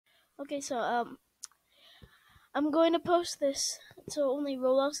Okay, so I'm going to post this, so only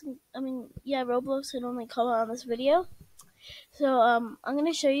Roblox can only comment on this video. So I'm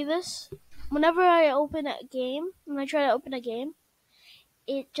gonna show you this. Whenever I when I try to open a game,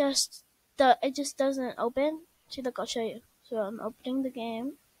 it just doesn't open. See, look, I'll show you. So I'm opening the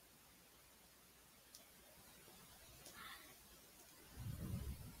game.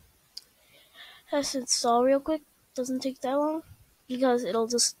 Has to install real quick. Doesn't take that long because it'll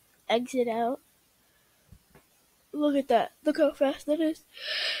just exit out. Look at that. Look how fast that is.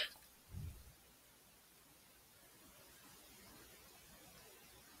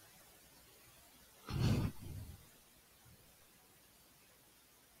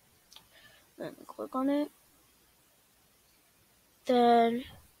 Then click on it. Then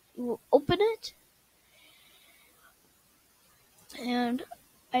you will open it. And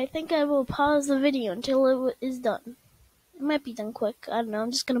I think I will pause the video until it is done. It might be done quick. I don't know.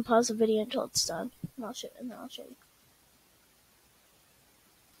 I'm just gonna pause the video until it's done, and I'll show you.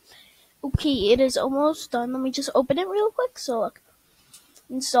 Okay, it is almost done. Let me just open it real quick. So look,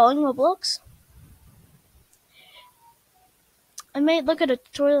 installing Roblox. I might look at a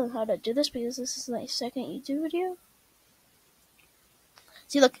tutorial on how to do this because this is my second YouTube video.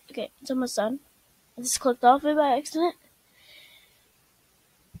 See, look, okay, it's almost done. I just clicked off it by accident.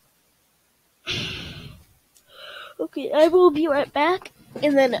 Okay, I will be right back,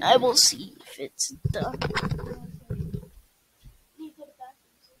 and then I will see if it's done.